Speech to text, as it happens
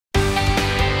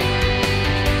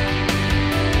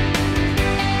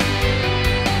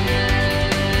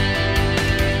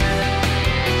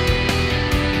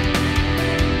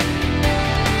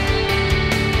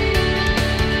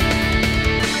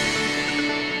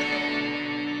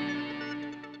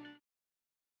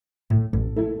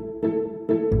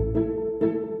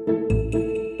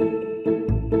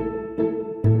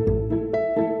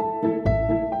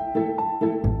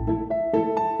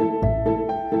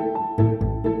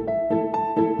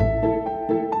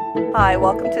Hi,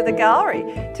 welcome to the gallery.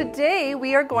 Today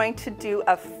we are going to do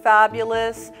a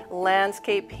fabulous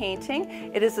landscape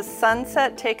painting. It is a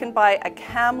sunset taken by a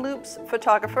Kamloops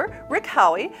photographer,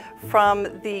 wirh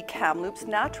from the Kamloops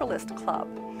Naturalist Club.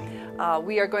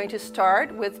 We are going to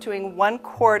start with doing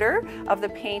 1/4 of the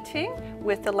painting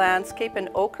with the landscape and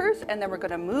ochres, and then we're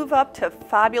going to move up to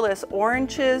fabulous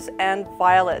oranges and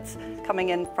violets coming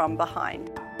in from behind.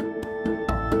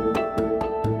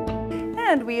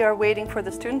 And we are waiting for the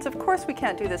students. Of course, we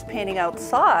can't do this painting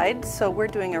outside, so we're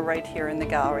doing it right here in the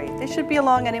gallery. They should be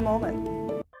along any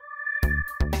moment.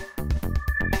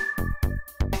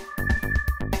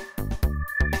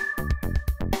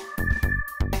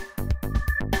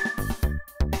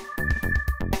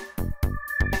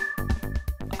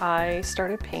 I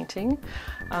started painting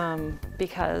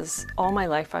because all my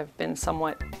life I've been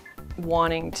somewhat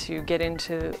wanting to get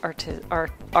into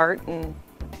art and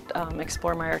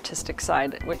explore my artistic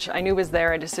side, which I knew was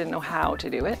there, I just didn't know how to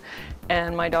do it.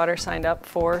 And my daughter signed up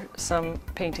for some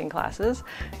painting classes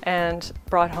and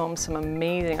brought home some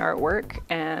amazing artwork,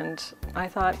 and I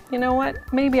thought, you know what,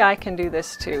 maybe I can do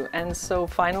this too. And so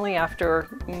finally, after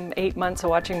 8 months of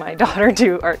watching my daughter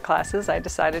do art classes, I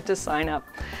decided to sign up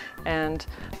and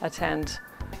attend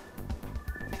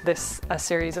a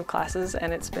series of classes,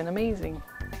 and it's been amazing.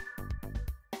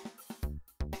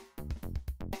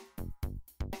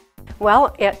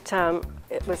 Well, it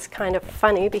was kind of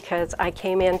funny because I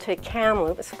came into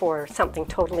Kamloops for something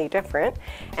totally different,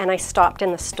 and I stopped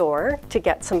in the store to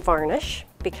get some varnish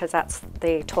because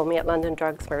they told me at London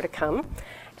Drugs where to come.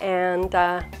 And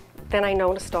then I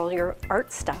noticed all your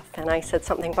art stuff, and I said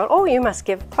something about, oh, you must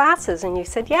give classes, and you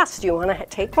said, yes, do you want to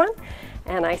take one?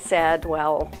 And I said,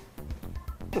 well,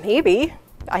 maybe.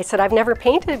 I said, I've never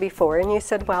painted before, and you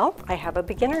said, well, I have a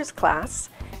beginner's class,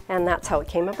 and that's how it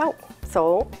came about.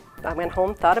 So I went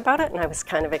home, thought about it, and I was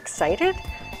kind of excited,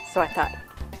 so I thought,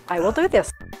 I will do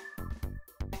this.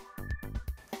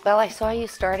 Well, I saw you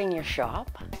starting your shop,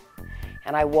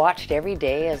 and I watched every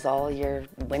day as all your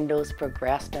windows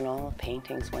progressed and all the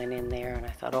paintings went in there, and I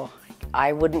thought, oh,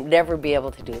 I wouldn't never be able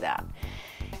to do that.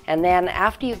 And then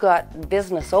after you got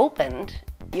business opened,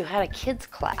 you had a kids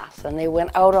class, and they went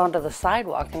out onto the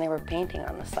sidewalk and they were painting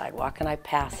on the sidewalk, and I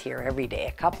pass here every day,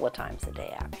 a couple of times a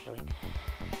day actually.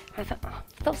 I thought, oh,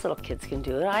 if those little kids can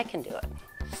do it, I can do it.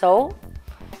 So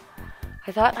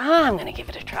I thought, I'm going to give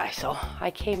it a try. So I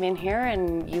came in here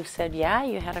and you said, yeah,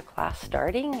 you had a class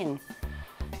starting,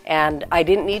 and I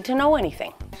didn't need to know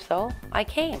anything. So I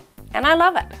came, and I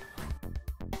love it.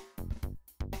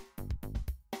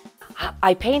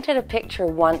 I painted a picture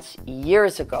once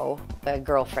years ago. A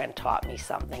girlfriend taught me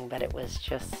something, but it was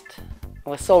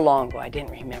so long ago I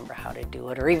didn't remember how to do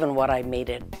it, or even what I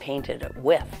painted it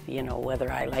with, you know, whether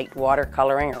I liked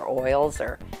watercoloring or oils,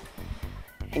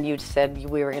 and you said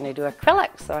we were going to do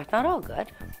acrylic, so I thought, oh good,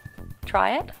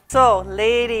 try it. So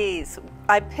ladies,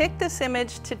 I picked this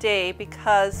image today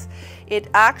because it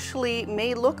actually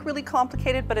may look really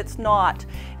complicated, but it's not.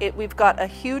 We've got a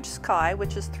huge sky,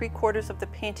 which is 3/4 of the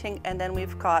painting, and then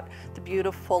we've got the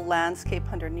beautiful landscape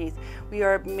underneath. We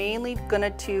are mainly going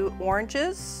to do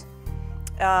oranges,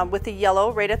 with the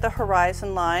yellow right at the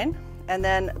horizon line, and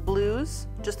then blues,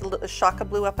 just a shock of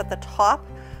blue up at the top,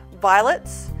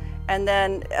 violets, and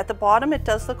then at the bottom it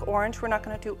does look orange. We're not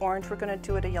going to do orange, we're going to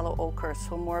do it a yellow ochre,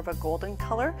 so more of a golden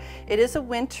color. It is a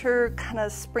winter, kind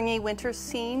of springy winter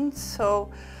scene, so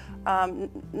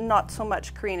not so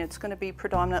much green. It's going to be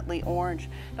predominantly orange.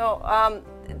 Now,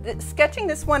 sketching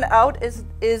this one out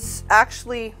is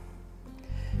actually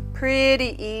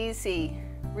pretty easy,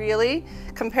 really,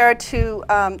 compared to,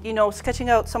 you know, sketching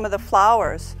out some of the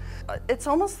flowers. It's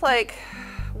almost like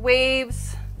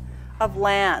waves of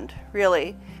land,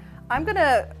 really. I'm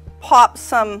gonna pop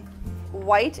some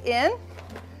white in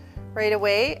right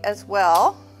away as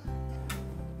well.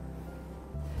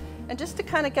 And just to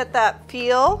kind of get that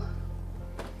feel.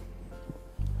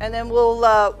 And then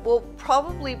we'll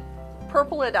probably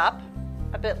purple it up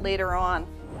a bit later on.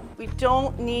 We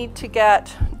don't need to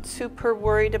get super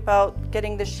worried about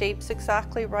getting the shapes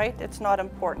exactly right. It's not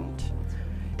important.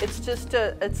 It's just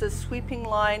it's a sweeping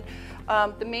line.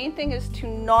 The main thing is to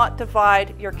not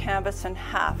divide your canvas in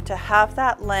half, to have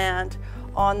that land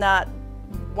on that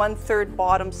 1/3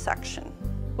 bottom section.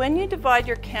 When you divide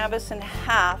your canvas in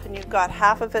half and you've got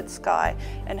half of it sky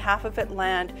and half of it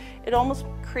land, it almost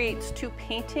creates two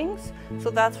paintings. So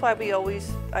that's why I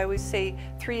always say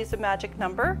 3 is a magic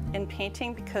number in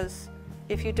painting, because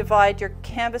if you divide your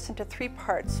canvas into 3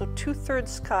 parts, so 2/3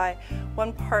 sky,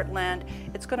 1 part land,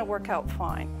 it's going to work out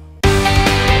fine.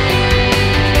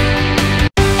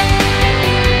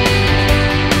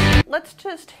 Let's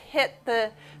just hit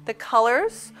the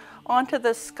colors onto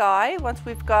the sky once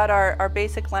we've got our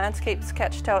basic landscape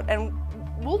sketched out, and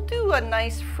we'll do a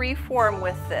nice free form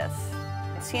with this.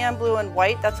 Cyan blue and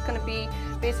white, that's going to be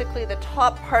basically the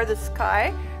top part of the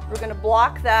sky. We're going to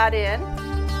block that in.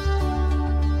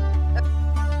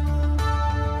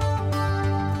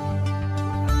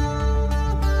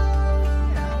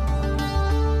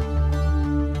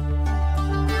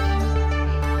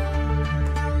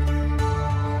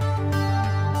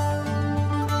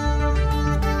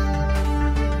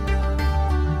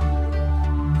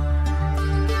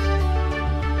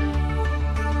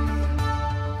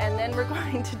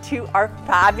 To do our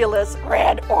fabulous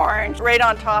red orange right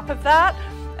on top of that,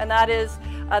 and that is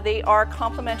they are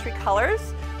complementary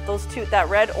colors, those two, that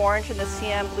red orange and the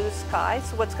cyan blue sky.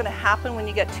 So what's going to happen when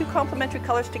you get two complementary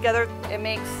colors together, it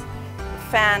makes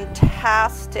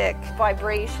fantastic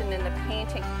vibration in the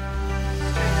painting.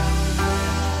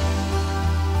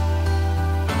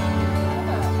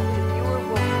 The viewer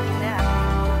will connect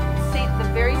the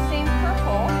very same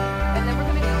purple, and then we're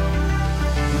going to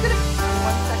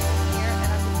one second.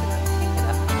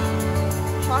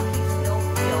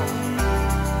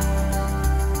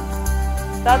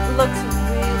 That looks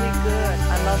really good.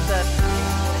 I love that.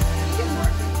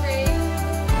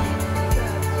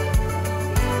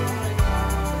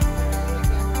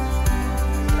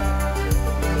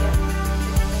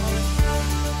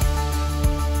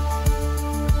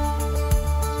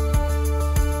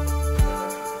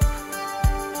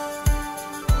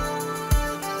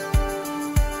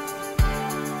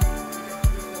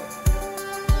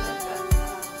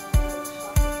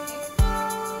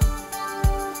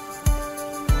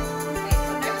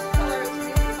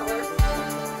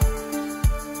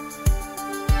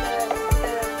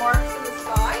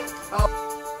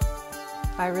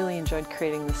 I really enjoyed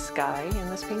creating the sky in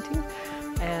this painting,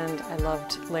 and I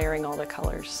loved layering all the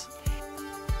colors.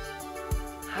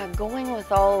 Going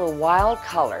with all the wild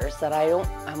colors that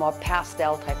I'm a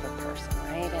pastel type of person,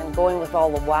 right? And going with all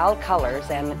the wild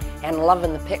colors and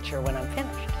loving the picture when I'm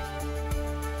finished.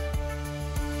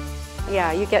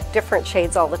 Yeah, you get different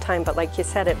shades all the time, but like you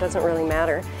said, it doesn't really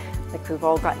matter. Like we've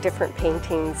all got different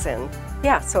paintings, and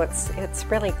yeah, so it's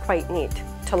really quite neat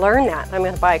to learn that. I'm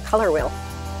going to buy a color wheel.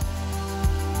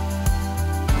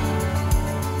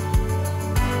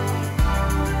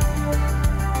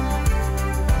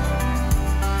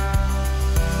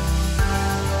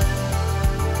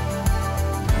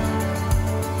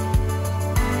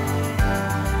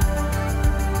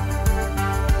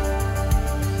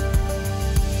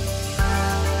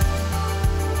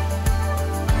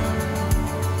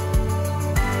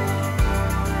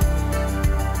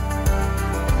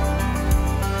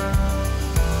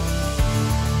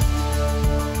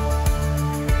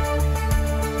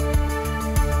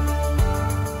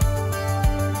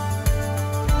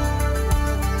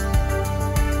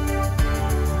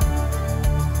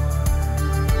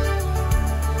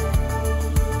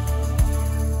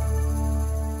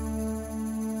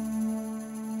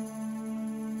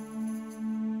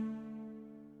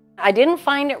 I didn't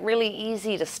find it really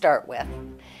easy to start with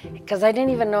because I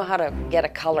didn't even know how to get a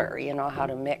color, you know, how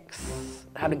to mix,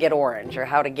 how to get orange or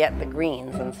how to get the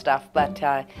greens and stuff, but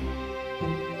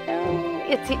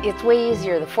it's way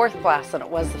easier the fourth class than it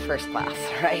was the first class,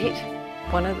 right?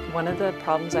 One of the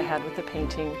problems I had with the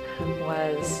painting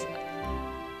was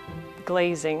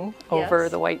glazing over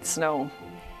the white snow.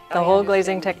 The whole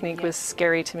glazing technique was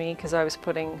scary to me because I was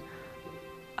putting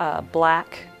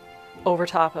black over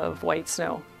top of white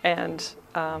snow, and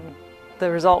the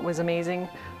result was amazing,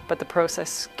 but the process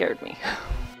scared me.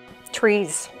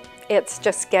 Trees, it's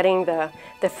just getting the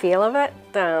feel of it.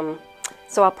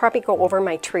 So I'll probably go over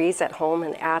my trees at home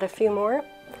and add a few more,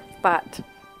 but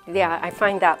yeah, I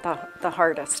find that the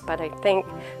hardest, but I think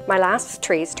my last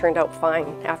trees turned out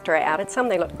fine. After I added some,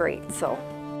 they look great, so.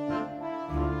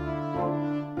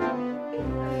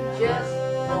 Just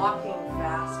walking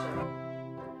faster.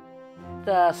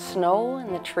 The snow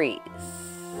and the trees,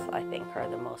 I think, are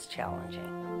the most challenging.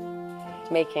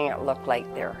 Making it look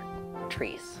like they're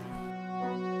trees.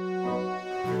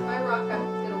 My rock, I'm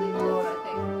going to leave alone, I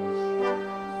think.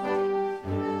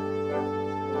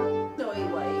 Snowy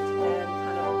white and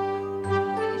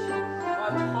kind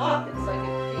of on top, it's like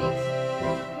it creates.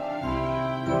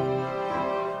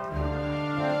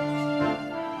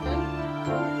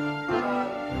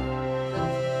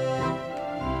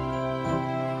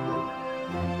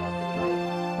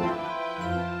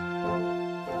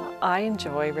 I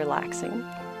enjoy relaxing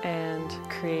and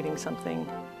creating something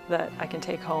that I can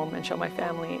take home and show my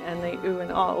family, and they ooh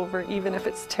and ah over, even if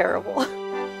it's terrible. It's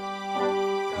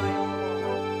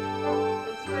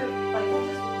good, like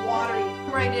just watery.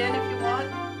 Right in if you want.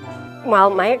 Well,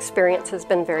 my experience has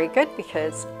been very good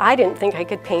because I didn't think I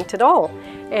could paint at all.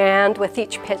 And with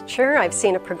each picture, I've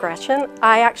seen a progression.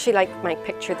 I actually like my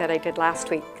picture that I did last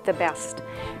week the best.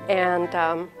 And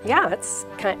yeah,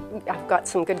 I've got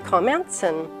some good comments,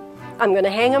 and I'm going to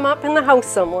hang them up in the house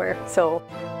somewhere. So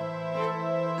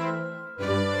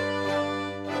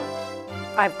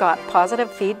I've got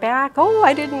positive feedback. Oh,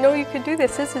 I didn't know you could do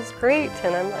this. This is great.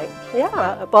 And I'm like,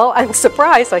 yeah, well, I'm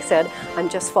surprised. I said, I'm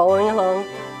just following along,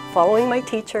 following my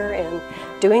teacher and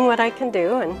doing what I can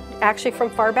do. And actually from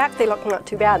far back, they look not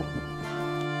too bad.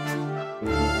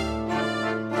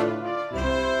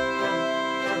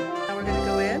 Now we're going to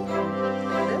go in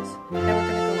like this, and we're going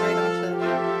to go right onto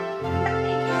the...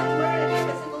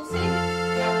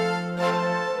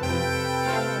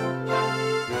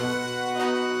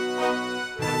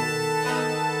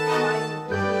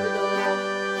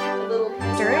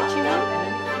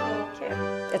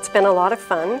 It's been a lot of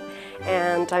fun,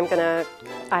 and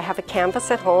I have a canvas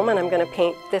at home, and I'm going to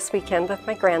paint this weekend with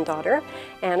my granddaughter,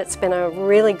 and it's been a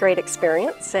really great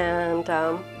experience. And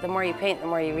the more you paint, the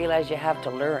more you realize you have to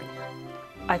learn.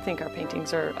 I think our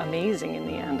paintings are amazing in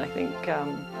the end. I think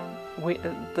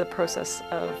the process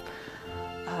of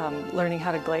learning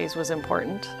how to glaze was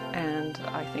important, and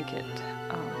I think it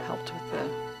helped with the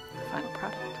final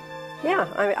product. Yeah,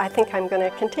 I think I'm going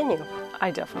to continue. I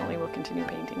definitely will continue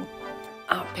painting.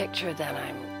 A picture that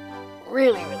I'm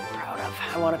really, really proud of.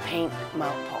 I want to paint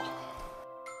Mount Paul.